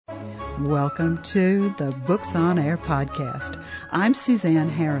Welcome to the Books on Air podcast. I'm Suzanne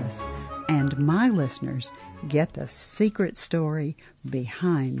Harris, and my listeners get the secret story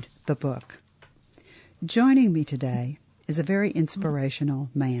behind the book. Joining me today is a very inspirational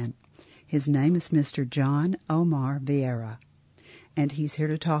man. His name is Mr. John Omar Vieira, and he's here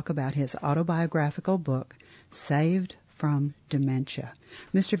to talk about his autobiographical book, Saved from Dementia.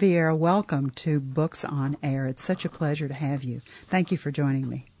 Mr. Vieira, welcome to Books on Air. It's such a pleasure to have you. Thank you for joining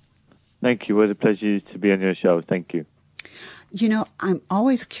me. Thank you. What a pleasure to be on your show. Thank you. You know, I'm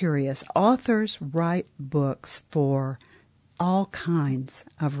always curious. Authors write books for all kinds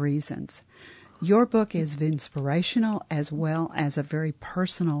of reasons. Your book is inspirational as well as a very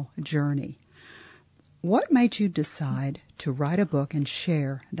personal journey. What made you decide to write a book and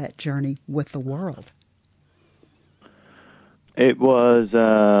share that journey with the world? It was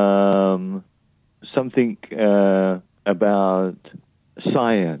something about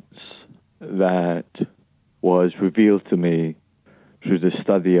science that was revealed to me through the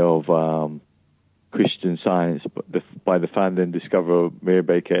study of Christian Science by the founder and discoverer Mayor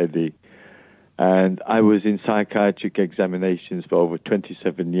Baker Eddy. And I was in psychiatric examinations for over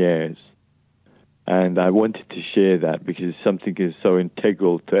 27 years. And I wanted to share that because something is so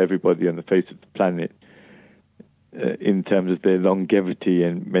integral to everybody on the face of the planet in terms of their longevity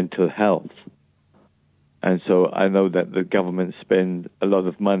and mental health. And so I know that the government spend a lot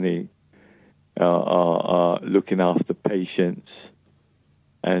of money looking after patients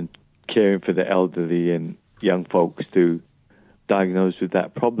and caring for the elderly and young folks to diagnose with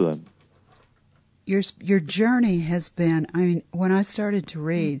that problem. Your journey has been, I mean, when I started to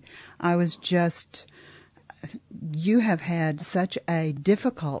read, I was just, you have had such a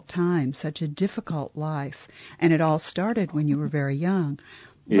difficult time, such a difficult life, and it all started when you were very young.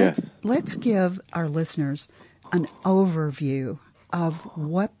 Yes. Let's give our listeners an overview of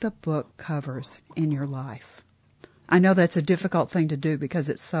what the book covers in your life. I know that's a difficult thing to do because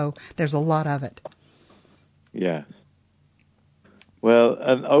there's a lot of it. Yes. Well,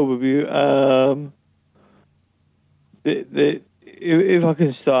 an overview. If I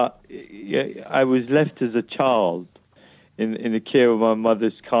can start, I was left as a child in the care of my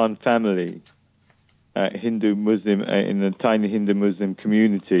mother's Khan family, Hindu-Muslim, in a tiny Hindu-Muslim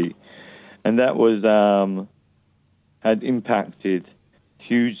community. And that was had impacted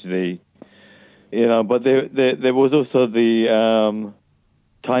hugely, but there was also the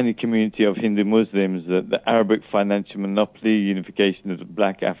tiny community of Hindu Muslims, the Arabic financial monopoly, unification of the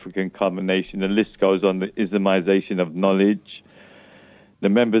black African culmination, the list goes on, the Islamization of knowledge, the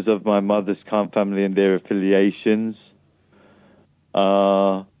members of my mother's Khan family and their affiliations,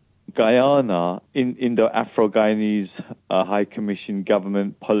 Guyana, Indo-Afro-Guyanese High Commission,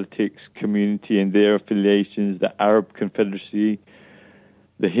 government, politics, community and their affiliations, the Arab Confederacy,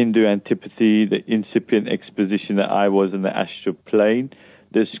 the Hindu antipathy, the incipient exposition that I was in the astral plane,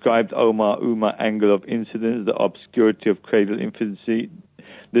 the described Omar Umar angle of incidents, the obscurity of cradle infancy.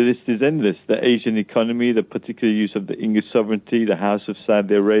 The list is endless. The Asian economy, the particular use of the English sovereignty, the House of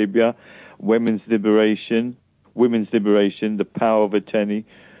Saudi Arabia, women's liberation, the power of attorney,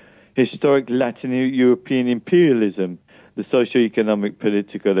 historic Latin European imperialism, the socio-economic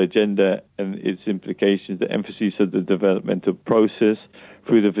political agenda and its implications, the emphasis of the developmental process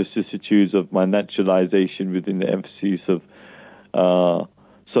through the vicissitudes of my naturalization within the emphasis of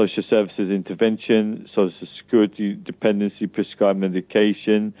social services intervention, social security dependency, prescribed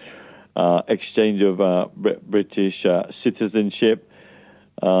medication, exchange of British citizenship,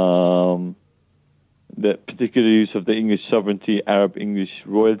 the particular use of the English sovereignty, Arab English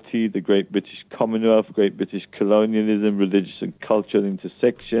royalty, the Great British Commonwealth, Great British colonialism, religious and cultural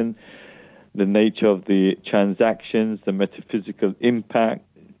intersection, the nature of the transactions, the metaphysical impact,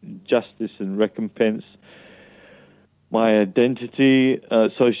 justice and recompense, my identity,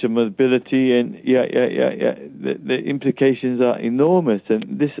 social mobility, and the implications are enormous,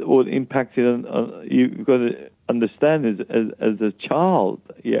 and this all impacted on you've got to understand as a child,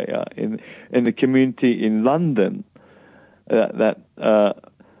 in the community in London,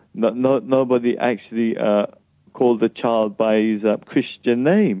 nobody actually called the child by his Christian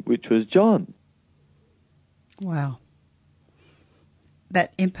name, which was John. Wow,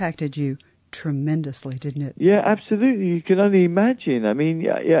 that impacted you tremendously, didn't it? Yeah, absolutely. You can only imagine. I mean,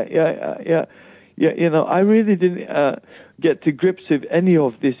 I really didn't get to grips with any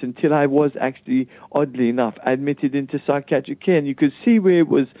of this until I was actually, oddly enough, admitted into psychiatric care. And you could see where it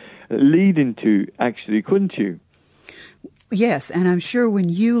was leading to, actually, couldn't you? Yes, and I'm sure when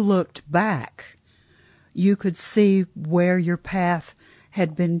you looked back, you could see where your path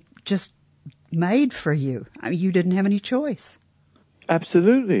had been just made for you. I mean, you didn't have any choice.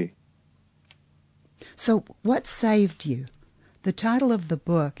 Absolutely. So what saved you? The title of the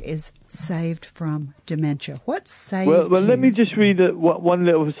book is Saved from Dementia. What saved you? Well, let me just read one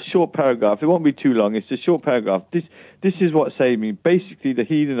little short paragraph. It won't be too long. It's a short paragraph. This is what saved me. Basically, the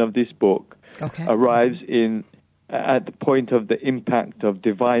healing of this book arrives at the point of the impact of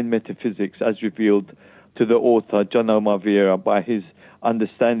divine metaphysics as revealed to the author, John Omar Vieira, by his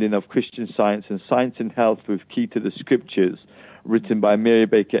understanding of Christian Science and Science and Health with Key to the Scriptures, written by Mary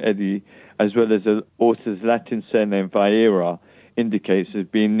Baker Eddy, as well as the author's Latin surname Vieira, indicates as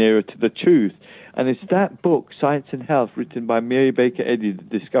being nearer to the truth. And it's that book, Science and Health, written by Mary Baker Eddy, the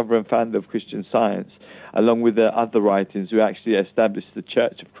discoverer and founder of Christian Science, along with the other writings who actually established the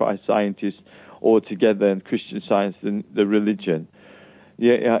Church of Christ Scientists altogether and Christian Science, the religion.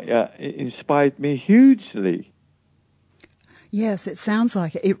 It inspired me hugely. Yes, it sounds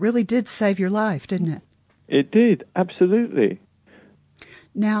like it. It really did save your life, didn't it? It did, absolutely.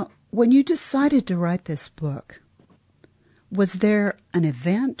 Now, when you decided to write this book, was there an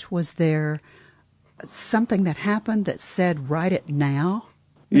event? Was there something that happened that said, write it now,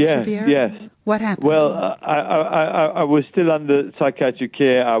 Mr. Vieira? Yes. What happened? Well, I was still under psychiatric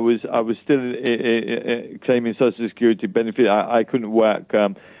care. I was still claiming Social Security benefit. I couldn't work.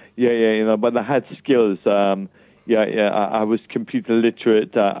 But I had skills. I was computer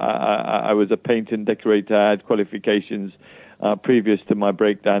literate. I was a painter and decorator. I had qualifications previous to my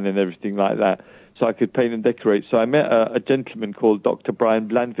breakdown and everything like that. So I could paint and decorate. So I met a gentleman called Dr. Brian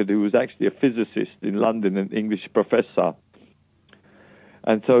Blanford, who was actually a physicist in London, an English professor.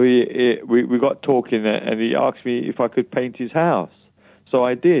 And so we got talking, and he asked me if I could paint his house. So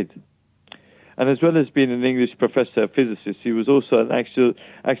I did. And as well as being an English professor, a physicist, he was also actually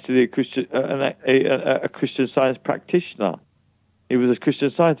a Christian, a Christian Science practitioner. He was a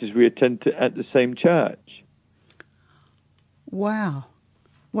Christian Scientist. We attended at the same church. Wow.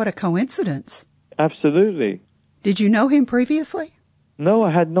 What a coincidence. Absolutely. Did you know him previously? No,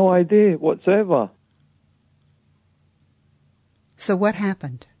 I had no idea whatsoever. So what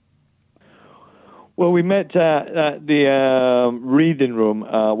happened? Well, we met at the reading room,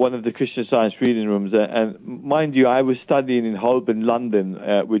 one of the Christian Science reading rooms. And mind you, I was studying in Holborn, London,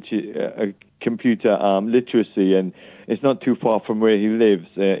 which is computer literacy, and it's not too far from where he lives.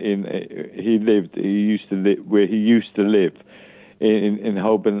 He used to live in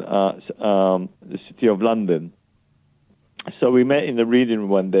Holborn, the city of London. So we met in the reading room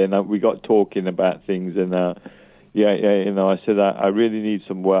one day, and we got talking about things, and I said, I really need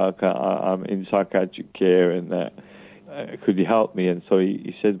some work. I'm in psychiatric care, and could you help me? And so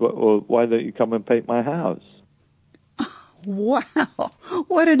he said, well, why don't you come and paint my house? Wow,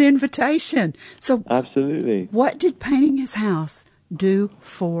 what an invitation. So absolutely. What did painting his house do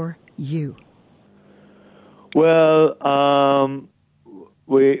for you? Well,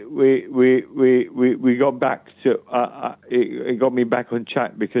 we got back to it got me back on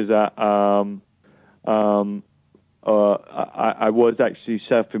track because I was actually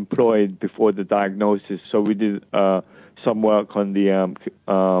self-employed before the diagnosis, so we did some work on the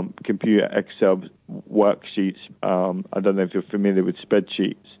computer Excel worksheets. I don't know if you're familiar with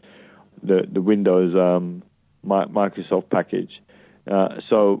spreadsheets, the Windows Microsoft package.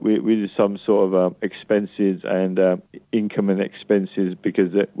 So we did some sort of expenses and income and expenses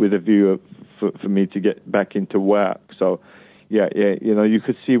because with a view for me to get back into work. So you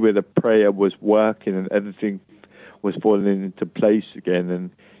could see where the prayer was working and everything was falling into place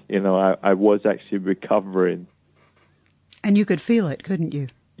again, and I was actually recovering. And you could feel it, couldn't you?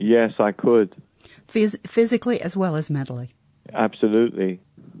 Yes, I could. Physically as well as mentally. Absolutely.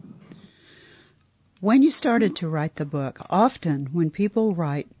 When you started to write the book, often when people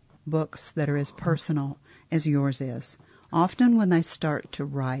write books that are as personal as yours is, often when they start to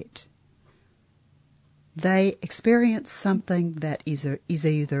write, they experience something that is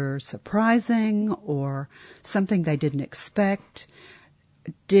either surprising or something they didn't expect.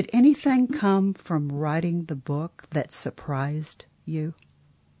 Did anything come from writing the book that surprised you?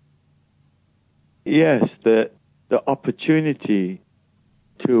 Yes, the opportunity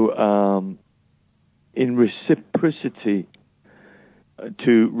to, in reciprocity,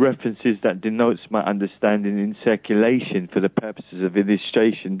 to references that denotes my understanding in circulation for the purposes of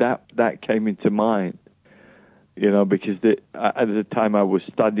illustration, that came into mind. Because at the time I was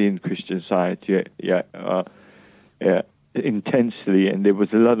studying Christian Science, intensely, and there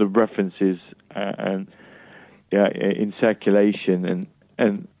was a lot of references in circulation,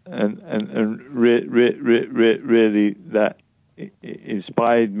 and really that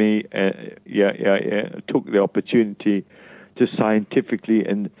inspired me. Took the opportunity to scientifically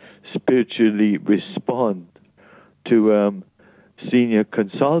and spiritually respond to senior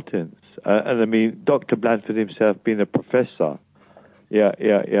consultants And I mean, Dr. Blanford himself being a professor, a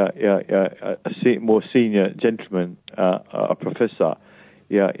more senior gentleman, a professor,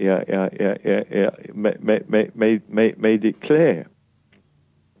 made it clear.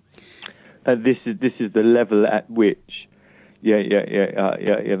 And this is the level at which,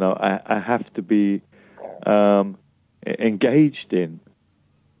 I have to be engaged in.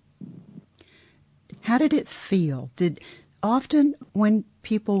 How did it feel? Often when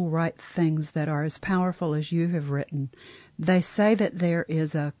people write things that are as powerful as you have written, they say that there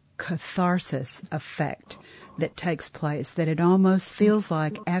is a catharsis effect that takes place, that it almost feels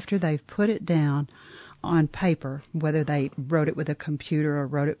like after they've put it down on paper, whether they wrote it with a computer or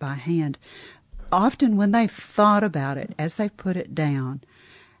wrote it by hand, often when they've thought about it, as they put it down,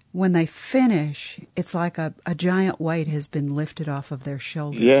 when they finish, it's like a giant weight has been lifted off of their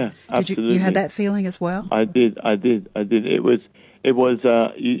shoulders. Yeah, absolutely. You had that feeling as well? I did. It was.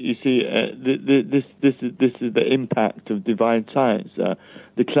 You see, this is the impact of divine science.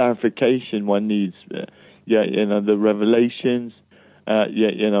 The clarification one needs. The revelations.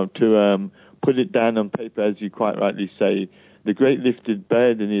 To put it down on paper, as you quite rightly say. The great lifted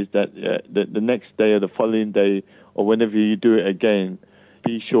burden is that the next day or the following day or whenever you do it again,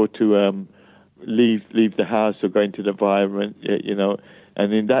 be sure to leave the house or go into the environment,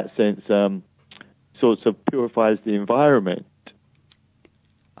 and in that sense, sort of purifies the environment.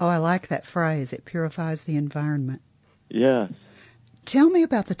 Oh, I like that phrase. It purifies the environment. Yes. Tell me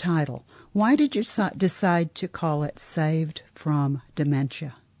about the title. Why did you decide to call it Saved from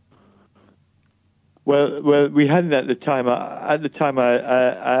Dementia? Well, we hadn't at the time. At the time,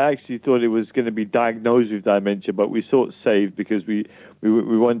 I actually thought it was going to be diagnosed with dementia, but we thought saved because we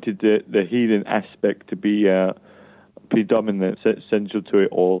wanted the healing aspect to be predominant, central to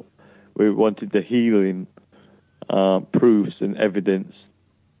it all. We wanted the healing proofs and evidence.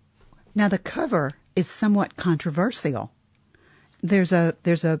 Now, the cover is somewhat controversial. There's a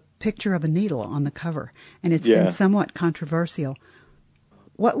picture of a needle on the cover, and it's been somewhat controversial.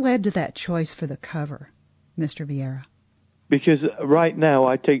 What led to that choice for the cover, Mr. Vieira? Because right now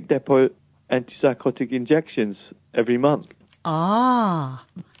I take depot antipsychotic injections every month. Ah,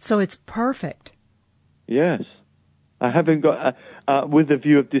 so it's perfect. Yes. I haven't got, with a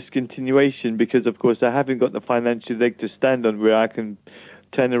view of discontinuation, because of course I haven't got the financial leg to stand on where I can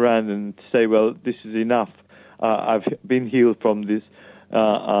turn around and say, well, this is enough. I've been healed from this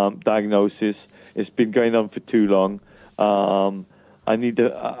diagnosis. It's been going on for too long.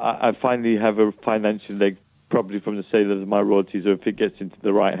 I finally have a financial leg, probably from the sale of my royalties, or if it gets into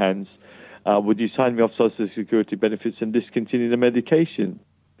the right hands. Would you sign me off Social Security benefits and discontinue the medication?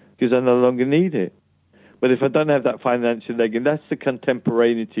 Because I no longer need it. But if I don't have that financial leg, and that's the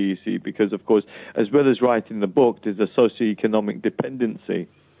contemporaneity, you see, because, of course, as well as writing the book, there's a socioeconomic dependency.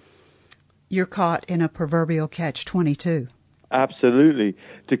 You're caught in a proverbial catch-22. Absolutely.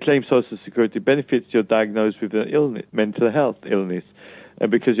 To claim Social Security benefits, you're diagnosed with an mental health illness. And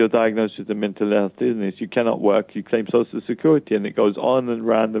because you're diagnosed with a mental health illness, you cannot work, you claim Social Security, and it goes on and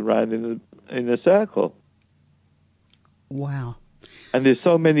round in a circle. Wow. And there's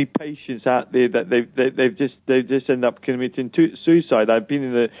so many patients out there that they just end up committing suicide. I've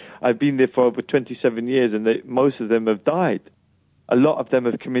been there for over 27 years, and most of them have died. A lot of them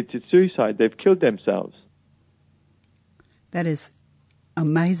have committed suicide. They've killed themselves. That is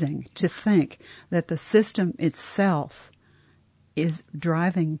amazing to think that the system itself is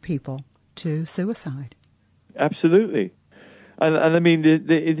driving people to suicide. Absolutely. And I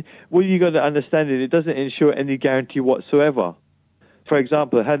mean, what you got to understand is it doesn't ensure any guarantee whatsoever. For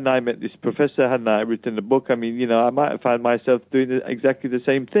example, hadn't I met this professor, hadn't I written the book, I mean, I might have found myself doing exactly the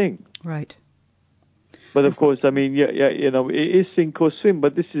same thing. Right. But of course, I mean, it is sink or swim,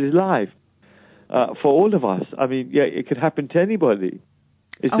 but this is life for all of us. I mean, it could happen to anybody.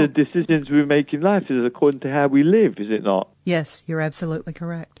 It's the decisions we make in life is according to how we live, is it not? Yes, you're absolutely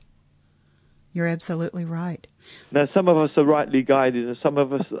correct. You're absolutely right. Now, some of us are rightly guided and some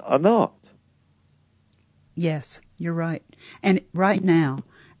of us are not. Yes, you're right. And right now,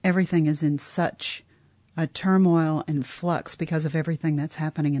 everything is in such a turmoil and flux because of everything that's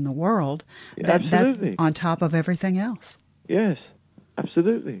happening in the world. Absolutely. That on top of everything else. Yes,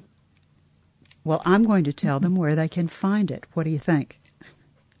 absolutely. Well, I'm going to tell them where they can find it. What do you think?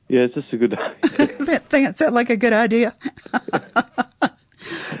 Yes, that's a good idea. That sounds like a good idea.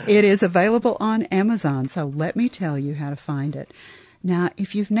 It is available on Amazon, so let me tell you how to find it. Now,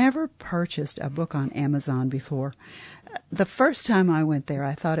 if you've never purchased a book on Amazon before, the first time I went there,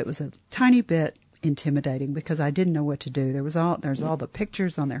 I thought it was a tiny bit intimidating because I didn't know what to do. There's all the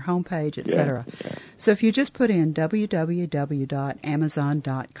pictures on their homepage, etc. Yeah. So if you just put in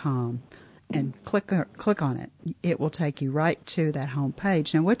www.amazon.com and click on it, it will take you right to that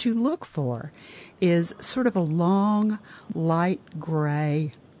homepage. Now, what you look for is sort of a long, light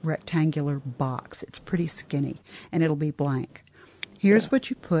gray rectangular box. It's pretty skinny, and it'll be blank. Here's what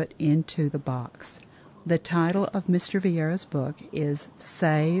you put into the box. The title of Mr. Vieira's book is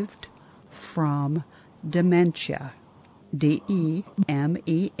Saved from Dementia, Dementia,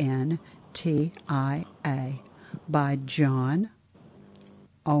 by John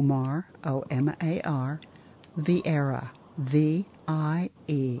Omar, Omar, Vieira,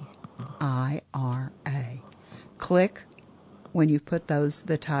 Vieira. Click when you put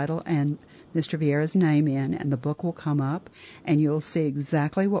the title and Mr. Vieira's name in, and the book will come up, and you'll see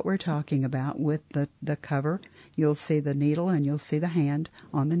exactly what we're talking about with the cover. You'll see the needle, and you'll see the hand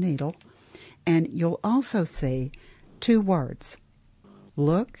on the needle. And you'll also see 2 words,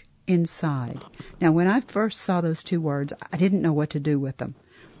 look inside. Now, when I first saw those 2 words, I didn't know what to do with them.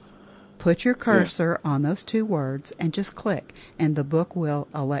 Put your cursor on those 2 words and just click, and the book will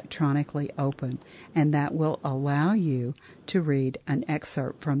electronically open, and that will allow you to read an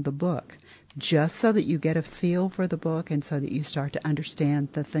excerpt from the book, just so that you get a feel for the book and so that you start to understand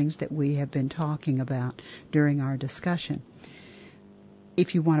the things that we have been talking about during our discussion.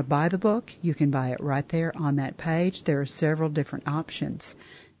 If you want to buy the book, you can buy it right there on that page. There are several different options.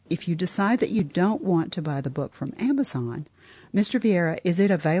 If you decide that you don't want to buy the book from Amazon, Mr. Vieira, is it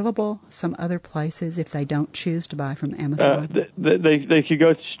available some other places if they don't choose to buy from Amazon? They could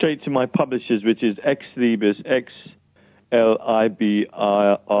go straight to my publishers, which is Xlibris, Xlibris,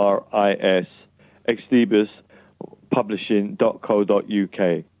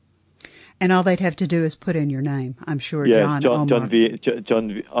 xlibruspublishing.co.uk. And all they'd have to do is put in your name, I'm sure. John Omar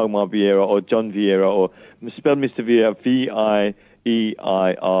Vieira, or John Vieira, or spell Mr. Vieira,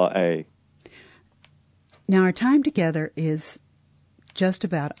 Vieira. Now, our time together is just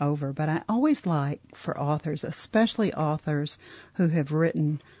about over, but I always like for authors, especially authors who have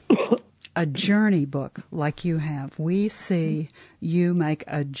written a journey book like you have. We see you make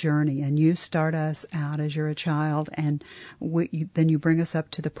a journey, and you start us out as you're a child, and then you bring us up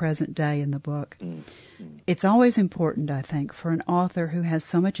to the present day in the book. It's always important, I think, for an author who has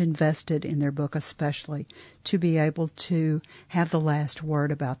so much invested in their book especially, to be able to have the last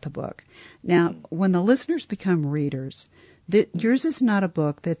word about the book. Now, when the listeners become readers, yours is not a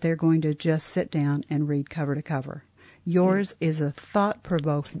book that they're going to just sit down and read cover to cover. Yours is a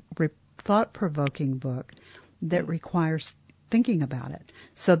thought-provoking book that requires thinking about it.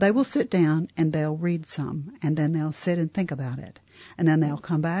 So they will sit down and they'll read some, and then they'll sit and think about it. And then they'll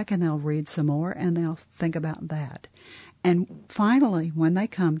come back and they'll read some more, and they'll think about that. And finally, when they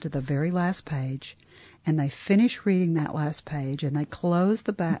come to the very last page, and they finish reading that last page, and they close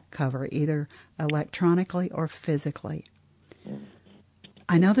the back cover, either electronically or physically.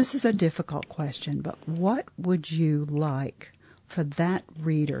 I know this is a difficult question, but what would you like for that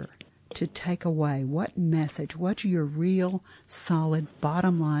reader to take away? What message, what's your real, solid,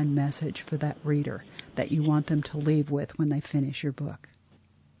 bottom line message for that reader that you want them to leave with when they finish your book?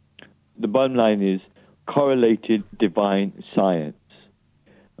 The bottom line is correlated divine science.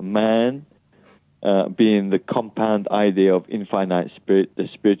 Man being the compound idea of infinite spirit, the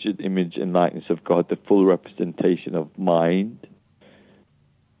spiritual image and likeness of God, the full representation of mind,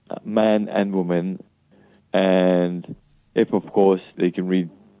 man and woman, and if, of course, they can read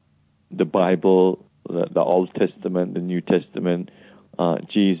the Bible, the Old Testament, the New Testament,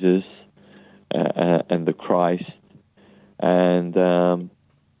 Jesus, and the Christ. And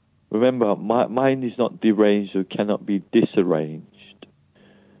remember, mind is not deranged or cannot be disarranged.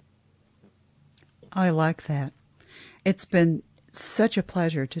 I like that. It's been such a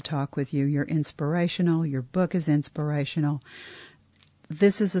pleasure to talk with you. You're inspirational. Your book is inspirational.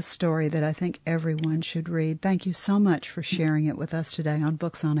 This is a story that I think everyone should read. Thank you so much for sharing it with us today on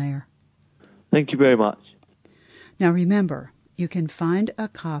Books on Air. Thank you very much. Now remember, you can find a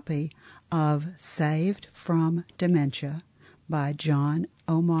copy of Saved from Dementia by John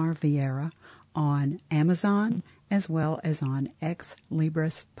Omar Vieira on Amazon as well as on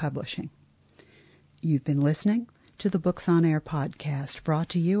Xlibris Publishing. You've been listening to the Books on Air podcast, brought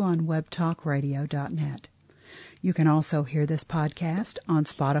to you on webtalkradio.net. You can also hear this podcast on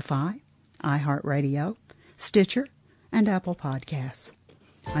Spotify, iHeartRadio, Stitcher, and Apple Podcasts.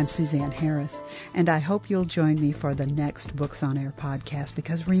 I'm Suzanne Harris, and I hope you'll join me for the next Books on Air podcast,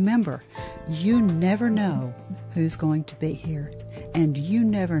 because remember, you never know who's going to be here, and you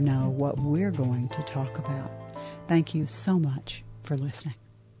never know what we're going to talk about. Thank you so much for listening.